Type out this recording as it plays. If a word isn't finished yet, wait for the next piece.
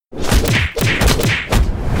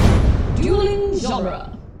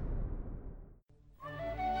genre.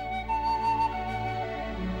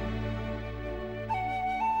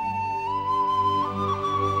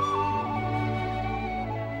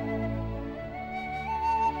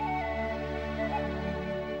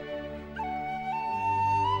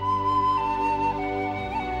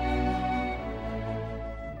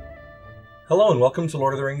 Hello and welcome to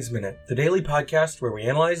Lord of the Rings Minute, the daily podcast where we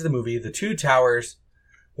analyze the movie The Two Towers,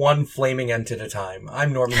 one flaming ent at a time.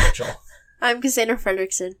 I'm Norman Mitchell. I'm Cassandra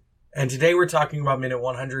Fredrickson. And today we're talking about minute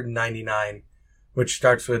 199, which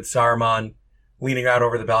starts with Saruman leaning out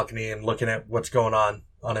over the balcony and looking at what's going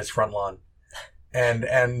on his front lawn, and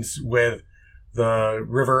ends with the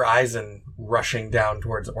River Isen rushing down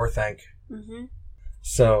towards Orthanc. Mm-hmm.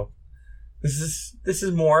 So, this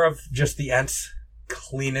is more of just the ents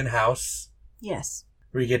cleaning house. Yes.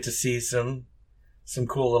 We get to see some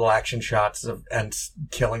cool little action shots of ents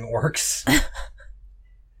killing orcs.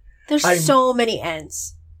 There's so many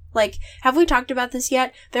ents. Like, have we talked about this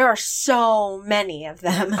yet? There are so many of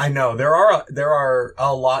them. I know. There are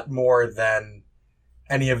a lot more than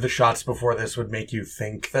any of the shots before this would make you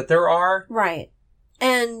think that there are. Right.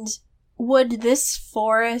 And would this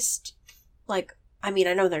forest, I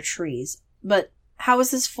know they're trees, but how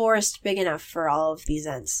is this forest big enough for all of these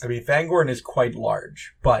ents? I mean, Fangorn is quite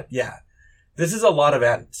large, but yeah. This is a lot of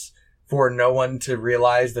ents for no one to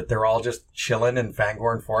realize that they're all just chilling in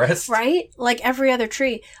Fangorn Forest. Right? Like every other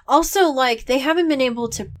tree. Also, they haven't been able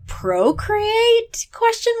to procreate,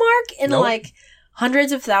 in Nope.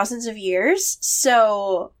 Hundreds of thousands of years.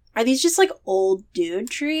 So, are these just old dude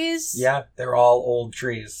trees? Yeah, they're all old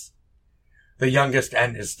trees. The youngest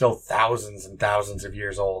ent is still thousands and thousands of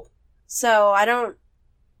years old. So, I don't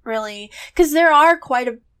really... Because there are quite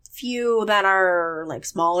a few that are,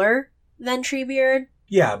 smaller than Treebeard.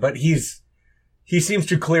 Yeah, but he seems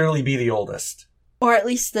to clearly be the oldest. Or at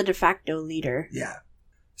least the de facto leader. Yeah.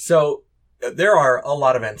 So, there are a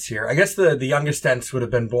lot of ents here. I guess the youngest ents would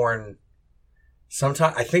have been born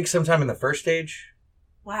sometime in the First Age.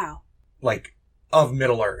 Wow. Of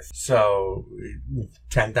Middle-earth. So,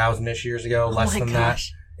 10,000-ish years ago, less than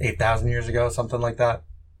gosh. that. 8,000 years ago, something like that.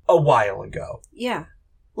 A while ago. Yeah.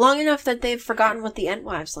 Long enough that they've forgotten what the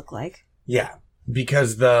Entwives look like. Yeah.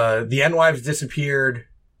 Because the Entwives disappeared.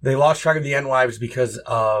 They lost track of the Entwives because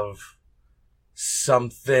of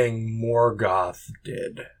something Morgoth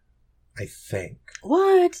did, I think.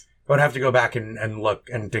 What? I would have to go back and look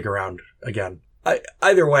and dig around again.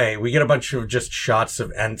 Either way, we get a bunch of just shots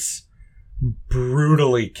of ents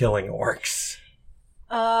brutally killing orcs.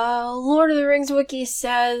 Lord of the Rings wiki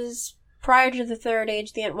says, prior to the Third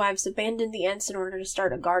Age, the Entwives abandoned the Ents in order to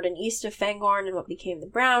start a garden east of Fangorn in what became the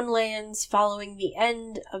Brownlands. Following the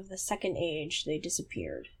end of the Second Age, they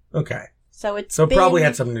disappeared. Okay. So it probably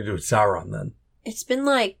had something to do with Sauron then. It's been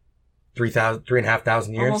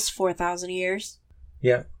 3,500 years? almost 4,000 years.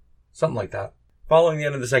 Yeah. Something like that. Following the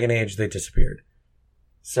end of the Second Age, they disappeared.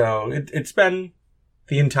 So it's been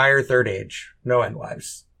the entire Third Age. No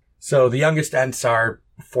Entwives. So the youngest ents are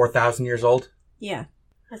 4,000 years old. Yeah.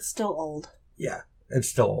 That's still old. Yeah, it's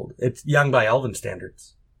still old. It's young by Elven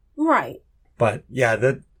standards. Right. But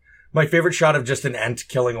yeah, my favorite shot of just an ent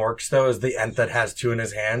killing orcs, though, is the ent that has two in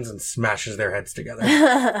his hands and smashes their heads together.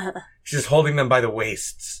 He's just holding them by the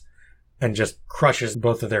waists and just crushes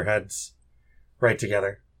both of their heads right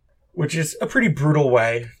together. Which is a pretty brutal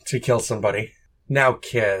way to kill somebody. Now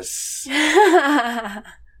kiss. It's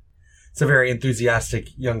a very enthusiastic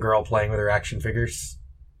young girl playing with her action figures.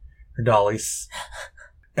 Her dollies.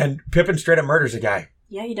 And Pippin straight up murders a guy.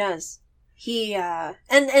 Yeah, he does. He, and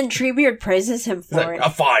Treebeard praises him for it. A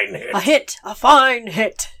fine hit. A fine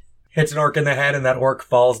hit. Hits an orc in the head and that orc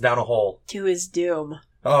falls down a hole. To his doom.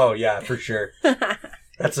 Oh, yeah, for sure.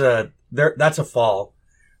 That's a fall.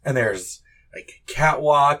 And there's,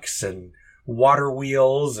 catwalks and water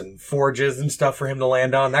wheels and forges and stuff for him to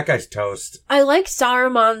land on. That guy's toast. I like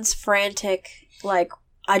Saruman's frantic,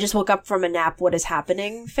 I just woke up from a nap, what is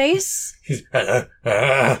happening face. He's,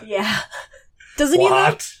 Yeah. Doesn't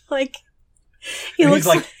what? he look he looks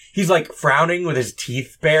he's frowning with his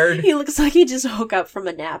teeth bared. He looks like he just woke up from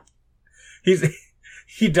a nap.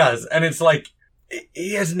 He does. And it's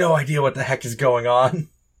he has no idea what the heck is going on.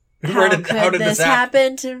 How did this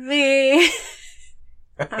happen to me?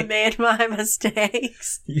 I made my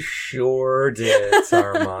mistakes. You sure did,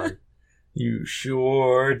 Saruman. You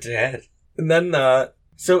sure did. And then,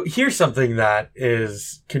 so here's something that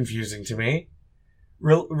is confusing to me.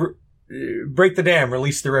 Break the dam,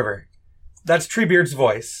 release the river. That's Treebeard's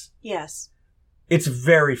voice. Yes. It's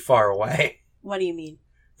very far away. What do you mean?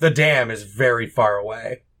 The dam is very far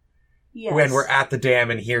away. Yes. when we're at the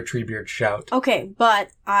dam and hear Treebeard shout. Okay, but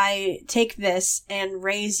I take this and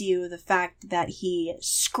raise you the fact that he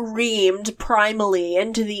screamed primally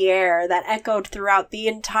into the air that echoed throughout the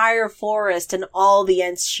entire forest and all the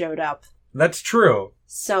Ents showed up. That's true.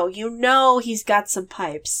 So you know he's got some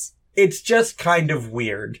pipes. It's just kind of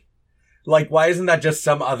weird. Like, why isn't that just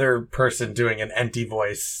some other person doing an Enti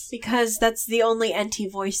voice? Because that's the only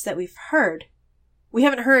Enti voice that we've heard. We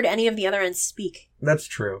haven't heard any of the other Ents speak. That's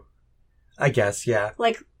true. I guess, yeah.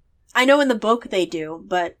 Like, I know in the book they do,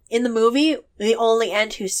 but in the movie, the only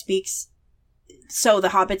Ent who speaks so the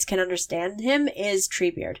hobbits can understand him is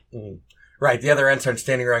Treebeard. Mm. Right, the other Ents aren't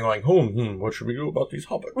standing around going, what should we do about these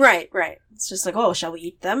hobbits? Right. It's just like, oh, shall we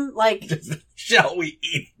eat them? Like, shall we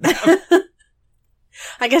eat them?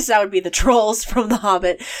 I guess that would be the trolls from The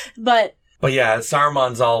Hobbit, but yeah,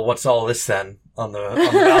 Saruman's all, what's all this then? On the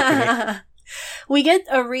balcony. We get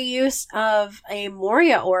a reuse of a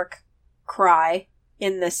Moria orc cry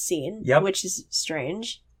in this scene, which is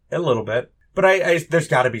strange. A little bit. But I there's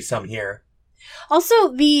gotta be some here.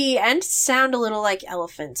 Also, the Ents sound a little like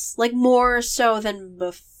elephants. Like, more so than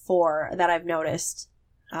before that I've noticed.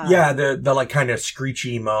 Yeah, the like kind of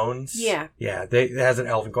screechy moans. Yeah. Yeah, it has an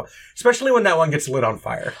elven call. Especially when that one gets lit on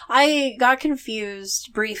fire. I got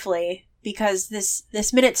confused briefly because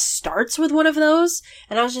this minute starts with one of those,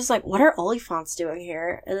 and I was just like, what are Oliphants doing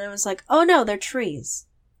here? And I was like, oh no, they're trees.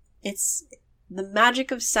 It's the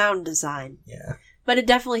magic of sound design. Yeah. But it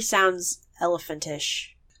definitely sounds elephantish.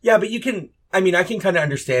 Yeah, but I can kind of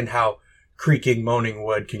understand how creaking, moaning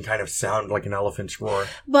wood can kind of sound like an elephant's roar.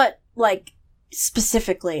 But, like,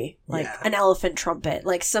 specifically, like, an elephant trumpet.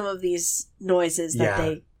 Like, some of these noises that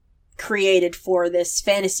they created for this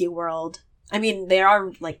fantasy world. I mean, they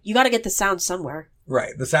are, like, you gotta get the sound somewhere.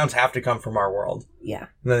 Right. The sounds have to come from our world. Yeah.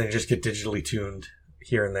 And then they just get digitally tuned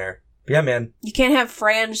here and there. But yeah, man. You can't have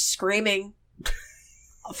Fran screaming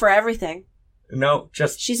for everything. No,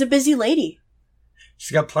 she's a busy lady.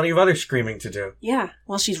 She's got plenty of other screaming to do. Yeah,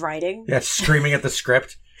 while she's writing. Yeah, screaming at the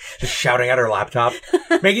script. Just shouting at her laptop.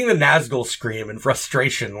 Making the Nazgul scream in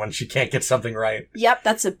frustration when she can't get something right. Yep,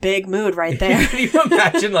 that's a big mood right there. Can you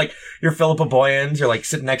imagine, like, you're Philippa Boyens, you're, like,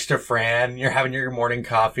 sitting next to Fran, you're having your morning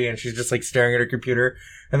coffee, and she's just, like, staring at her computer,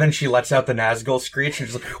 and then she lets out the Nazgul screech, and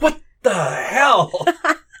she's like, what the hell?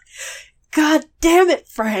 God damn it,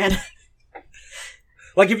 Fran.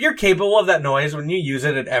 Like, if you're capable of that noise when you use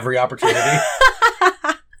it at every opportunity,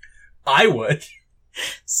 I would.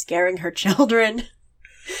 Scaring her children.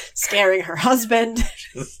 Scaring her husband.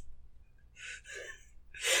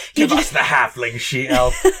 Give us the halfling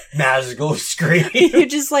she-elf Nazgul scream. You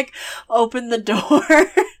just, like, open the door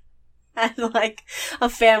at, like, a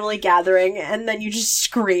family gathering, and then you just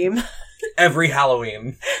scream. Every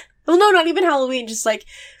Halloween. Well, no, not even Halloween, just, like...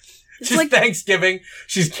 It's like Thanksgiving.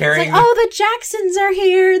 She's carrying... Like, oh, the Jacksons are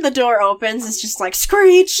here. The door opens. It's just like,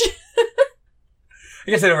 screech. I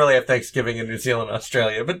guess they don't really have Thanksgiving in New Zealand and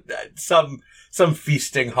Australia, but some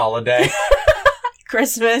feasting holiday.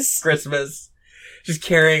 Christmas. Just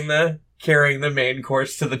carrying the main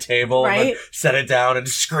course to the table, right? And then set it down and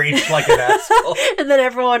screech like an asshole. And then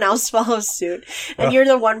everyone else follows suit. And you're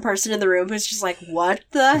the one person in the room who's just like, what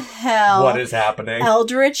the hell? What is happening?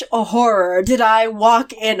 Eldritch horror did I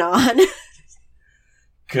walk in on?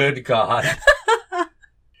 Good God.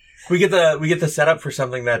 We get the setup for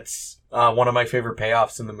something that's one of my favorite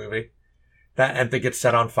payoffs in the movie. That Ent that gets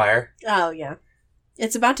set on fire. Oh, yeah.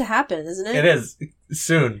 It's about to happen, isn't it? It is.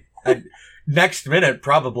 Soon. Next minute,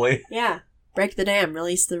 probably. Yeah. Break the dam,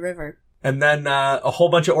 release the river. And then a whole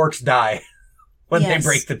bunch of orcs die when they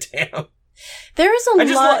break the dam. There is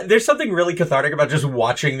a lot... There's something really cathartic about just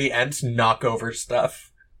watching the Ents knock over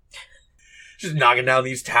stuff. Just knocking down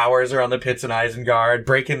these towers around the pits in Isengard,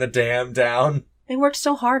 breaking the dam down. They worked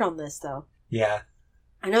so hard on this, though. Yeah.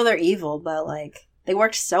 I know they're evil, but, like, they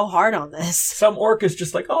worked so hard on this. Some orc is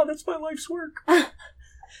just like, oh, that's my life's work.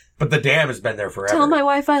 But the dam has been there forever. Tell my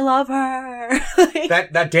wife I love her.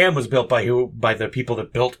 That dam was built by the people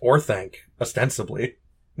that built Orthanc, ostensibly.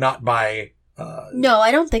 Not by... No,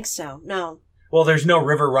 I don't think so. No. Well, there's no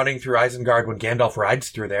river running through Isengard when Gandalf rides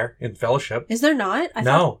through there in Fellowship. Is there not?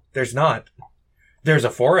 There's not. There's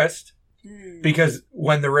a forest. Because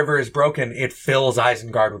when the river is broken, it fills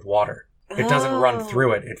Isengard with water. It doesn't run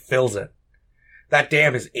through it. It fills it. That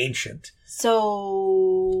dam is ancient.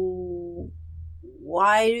 So...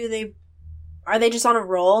 Why do they... Are they just on a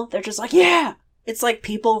roll? They're just like, yeah! It's like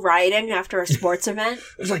people riding after a sports event.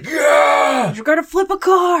 It's like, yeah! You're gonna flip a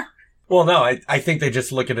car! Well, no, I think they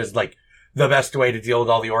just look at it as, like, the best way to deal with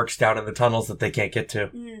all the orcs down in the tunnels that they can't get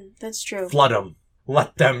to. That's true. Flood them.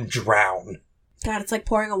 Let them drown. God, it's like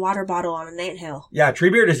pouring a water bottle on an anthill. Yeah,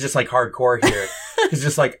 Treebeard is just like hardcore here. He's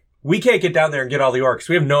just like, we can't get down there and get all the orcs.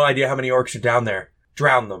 We have no idea how many orcs are down there.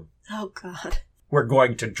 Drown them. Oh, God. We're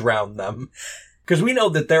going to drown them. Because we know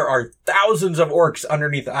that there are thousands of orcs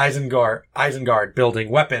underneath Isengard building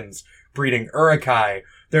weapons, breeding Uruk-hai.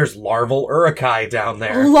 There's larval Uruk-hai down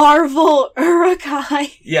there. Larval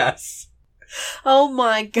Uruk-hai. Yes. Oh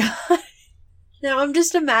my God. Now I'm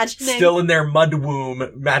just imagining. Still in their mud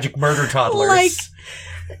womb, magic murder toddlers.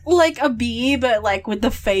 Like a bee, but like with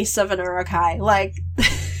the face of an Uruk-hai. Like,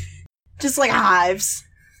 just like hives.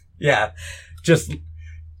 Yeah. Just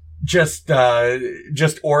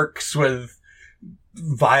orcs with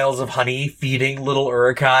vials of honey feeding little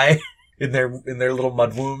Uruk-hai in their little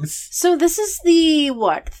mud wombs. So this is the,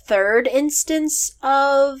 third instance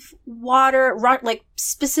of water, like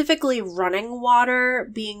specifically running water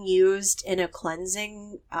being used in a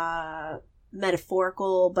cleansing,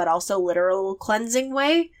 metaphorical but also literal cleansing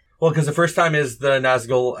way? Well, because the first time is the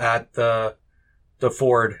Nazgul at the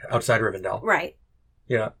ford outside Rivendell. Right.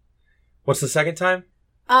 Yeah. What's the second time?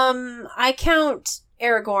 I count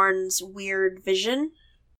Aragorn's weird vision.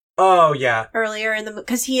 Oh, yeah. Earlier in the...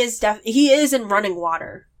 Because he is in running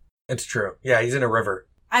water. It's true. Yeah, he's in a river.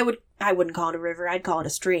 I wouldn't call it a river. I'd call it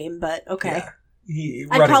a stream, but okay. Yeah.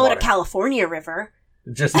 I'd call it a California river.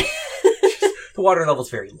 Just the water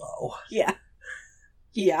level's very low. Yeah.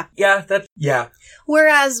 Yeah. Yeah.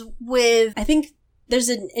 Whereas with... I think there's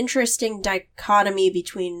an interesting dichotomy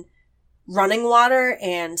between running water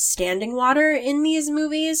and standing water in these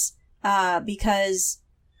movies, because...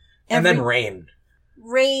 And then rain.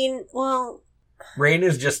 Rain, well... Rain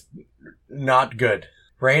is just not good.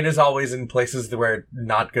 Rain is always in places where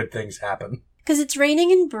not good things happen. Because it's raining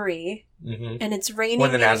in Bree, mm-hmm. and it's raining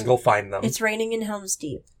when the Nazgul find them. It's raining in Helm's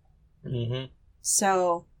Deep. Mm-hmm.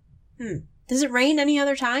 So, does it rain any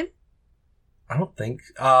other time? I don't think.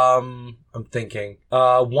 I'm thinking.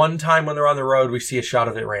 One time when they're on the road, we see a shot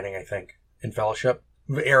of it raining, I think, in Fellowship.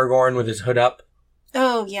 Aragorn with his hood up.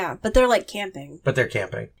 Oh, yeah, but they're like camping. But they're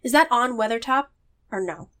camping. Is that on Weathertop? Or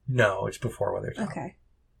no? No, it's before Weathertop. Okay.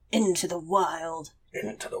 Into the wild.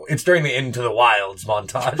 It's during the Into the Wilds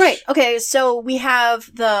montage. Right, okay, so we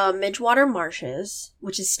have the Midgewater Marshes,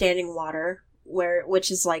 which is standing water, which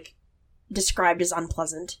is like described as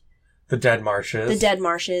unpleasant. The Dead Marshes.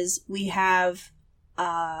 We have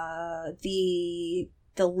the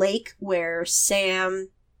lake where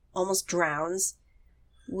Sam almost drowns.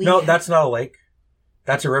 That's not a lake.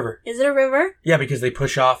 That's a river. Is it a river? Yeah, because they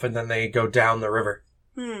push off and then they go down the river.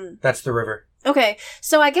 That's the river. Okay,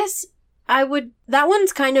 so I guess that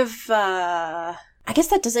one's kind of, I guess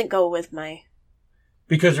that doesn't go with my...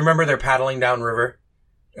 Because remember, they're paddling down river,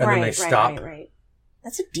 and then they stop. Right.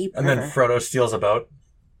 That's a deep river. And then Frodo steals a boat.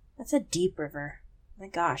 That's a deep river. My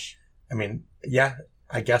gosh. I mean, yeah,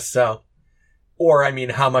 I guess so. Or, I mean,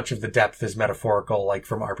 how much of the depth is metaphorical, like,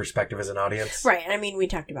 from our perspective as an audience? Right, I mean, we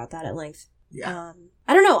talked about that at length. Yeah.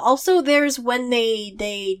 I don't know. Also, there's when they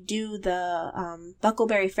do the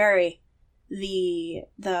Buckleberry Ferry, the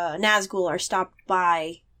Nazgul are stopped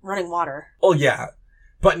by running water. Oh yeah,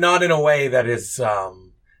 but not in a way that is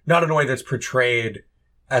not in a way that's portrayed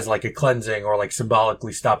as like a cleansing or like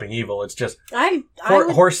symbolically stopping evil. It's just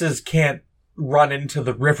horses can't run into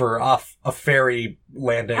the river off a ferry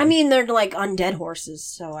landing. I mean, they're like undead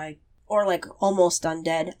horses, or like almost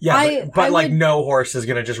undead. Yeah, but no horse is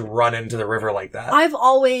gonna just run into the river like that. I've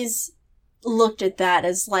always looked at that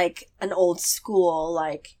as like an old school,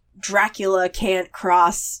 like Dracula can't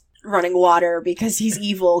cross running water because he's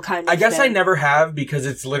evil kind of I guess thing. I never have, because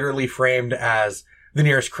it's literally framed as the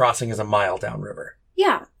nearest crossing is a mile downriver.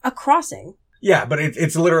 Yeah, a crossing. Yeah, but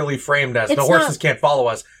it's literally framed as the horses can't follow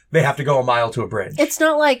us. They have to go a mile to a bridge. It's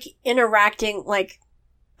not like interacting, like,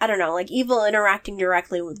 I don't know, like evil interacting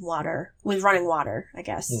directly with running water, I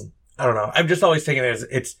guess. I don't know. I'm just always thinking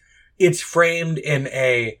it's framed in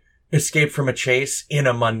a escape from a chase in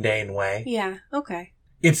a mundane way. Yeah, okay.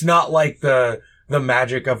 It's not like the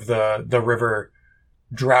magic of the river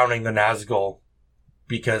drowning the Nazgul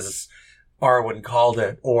because Arwen called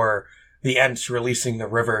it, or the Ents releasing the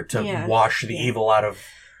river to wash the evil out of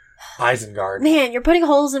Isengard. Man, you're putting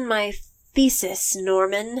holes in my thesis,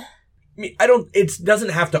 Norman. I mean, it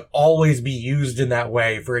doesn't have to always be used in that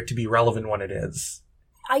way for it to be relevant when it is.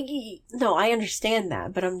 I understand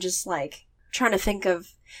that, but I'm just like trying to think of,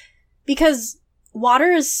 because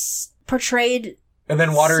water is portrayed. And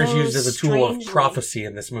then water is used as a tool of prophecy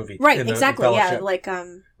in this movie. Right, exactly, yeah, like,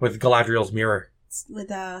 with Galadriel's mirror.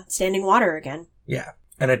 With, standing water again. Yeah,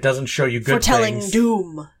 and it doesn't show you good foretelling things.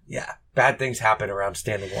 Doom. Yeah, bad things happen around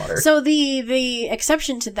standing water. So the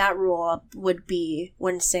exception to that rule would be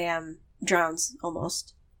when Sam drowns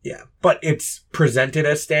almost. Yeah. But it's presented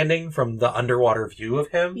as standing from the underwater view of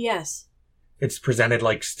him. Yes. It's presented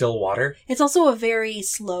like still water. It's also a very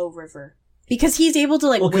slow river. Because he's able to,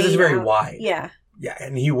 like, because it's very out. wide. Yeah. Yeah,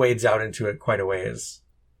 and he wades out into it quite a ways.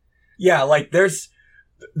 Yeah, like, there's...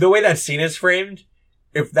 The way that scene is framed,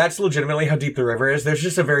 if that's legitimately how deep the river is, there's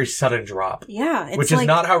just a very sudden drop. Yeah. It's which is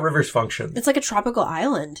not how rivers function. It's like a tropical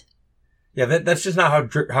island. Yeah, that's just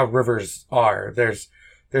not how rivers are. There's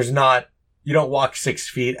not... You don't walk 6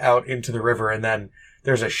 feet out into the river and then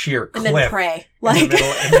there's a sheer cliff. And then pray. Like... and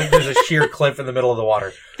then there's a sheer cliff in the middle of the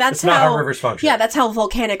water. That's not how rivers function. Yeah, that's how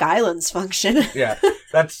volcanic islands function. Yeah,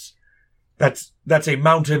 that's a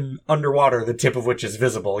mountain underwater, the tip of which is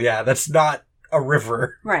visible. Yeah, that's not a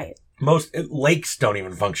river. Right. Most lakes don't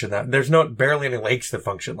even function that. There's barely any lakes that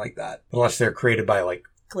function like that. Unless they're created by, like...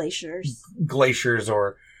 Glaciers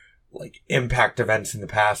or, like, impact events in the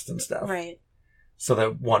past and stuff. Right. So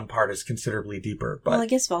that one part is considerably deeper. But, well, I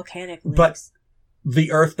guess volcanic lakes. But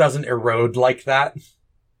the earth doesn't erode like that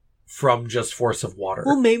from just force of water.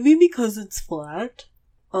 Well, maybe because it's flat.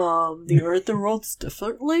 The earth erodes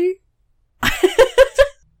differently.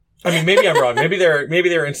 I mean, maybe I'm wrong. Maybe there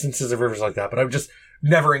are instances of rivers like that, but I've just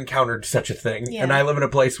never encountered such a thing. Yeah. And I live in a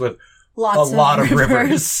place with a lot of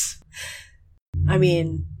rivers. I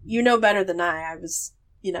mean, you know better than I. I was,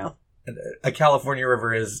 A California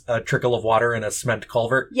river is a trickle of water in a cement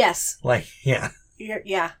culvert. Yes. Like, yeah.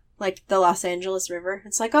 Yeah. Like the Los Angeles River.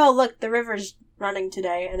 It's like, oh, look, the river's running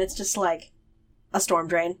today. And it's just like a storm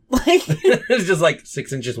drain. Like it's just like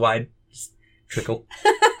 6 inches wide. Just trickle.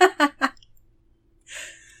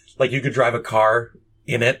 Like you could drive a car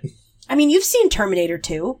in it. I mean, you've seen Terminator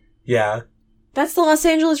 2. Yeah. That's the Los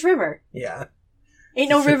Angeles River. Yeah.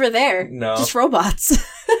 Ain't no river there. No. Just robots.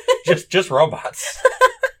 just robots.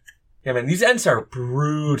 Yeah, man, these Ents are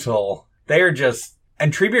brutal. They are just...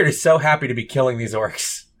 And Treebeard is so happy to be killing these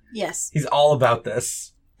orcs. Yes. He's all about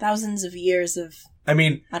this. Thousands of years of... I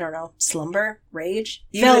mean... I don't know. Slumber? Rage?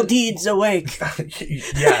 Fell deeds awake.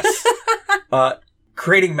 Yes.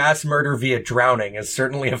 Creating mass murder via drowning is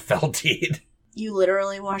certainly a fell deed. You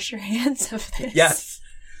literally wash your hands of this. Yes.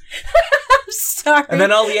 I'm sorry. And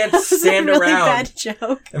then all the Ents stand around. Bad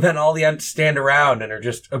joke. And then all the Ents stand around and are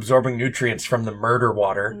just absorbing nutrients from the murder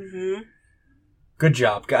water. Mm-hmm. Good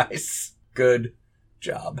job, guys. Good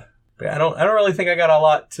job. But I don't really think I got a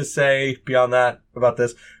lot to say beyond that about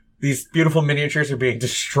this. These beautiful miniatures are being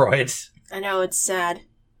destroyed. I know, it's sad.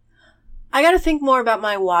 I gotta think more about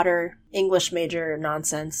my water English major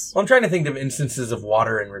nonsense. Well, I'm trying to think of instances of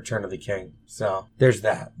water in Return of the King. So, there's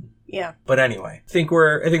that. Yeah. But anyway, I think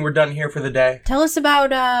we're done here for the day. Tell us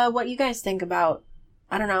about what you guys think about,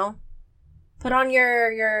 I don't know, put on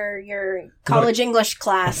your college English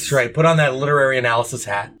class. That's right. Put on that literary analysis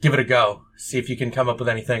hat. Give it a go. See if you can come up with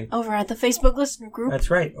anything. Over at the Facebook listener group. That's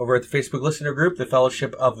right. Over at the Facebook listener group, the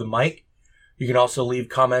Fellowship of the Mic. You can also leave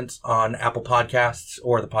comments on Apple Podcasts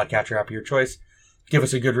or the podcatcher app of your choice. Give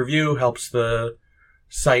us a good review. Helps the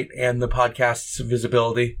site and the podcast's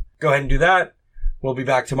visibility. Go ahead and do that. We'll be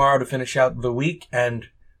back tomorrow to finish out the week, and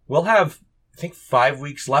we'll have, I think, 5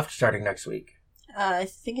 weeks left starting next week. I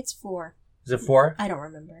think it's 4. Is it 4? I don't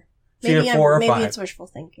remember. Maybe 4 or 5. Maybe it's wishful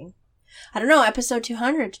thinking. I don't know. Episode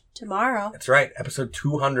 200 tomorrow. That's right. Episode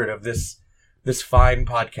 200 of this fine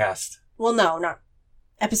podcast. Well, no, not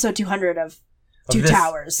episode 200 of Two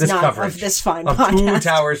Towers, this not coverage of this fine of podcast. 2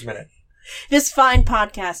 Towers Minute. This fine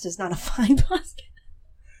podcast is not a fine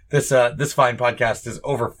podcast. This fine podcast is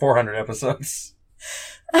over 400 episodes.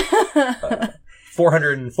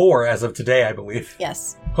 404 as of today, I believe.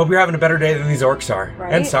 Yes. Hope you're having a better day than these orcs are.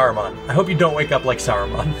 Right? And Saruman. I hope you don't wake up like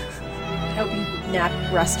Saruman. I hope you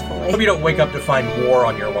nap restfully. I hope you don't wake up to find war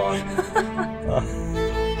on your lawn.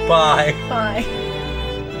 Bye. Bye.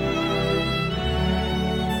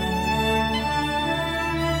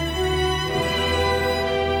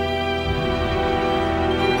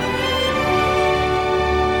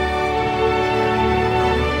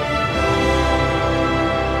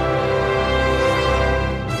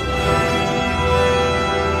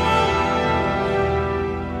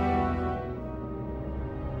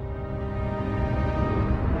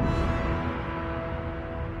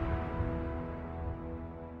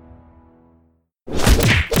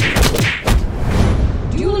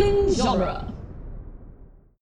 Dueling genre.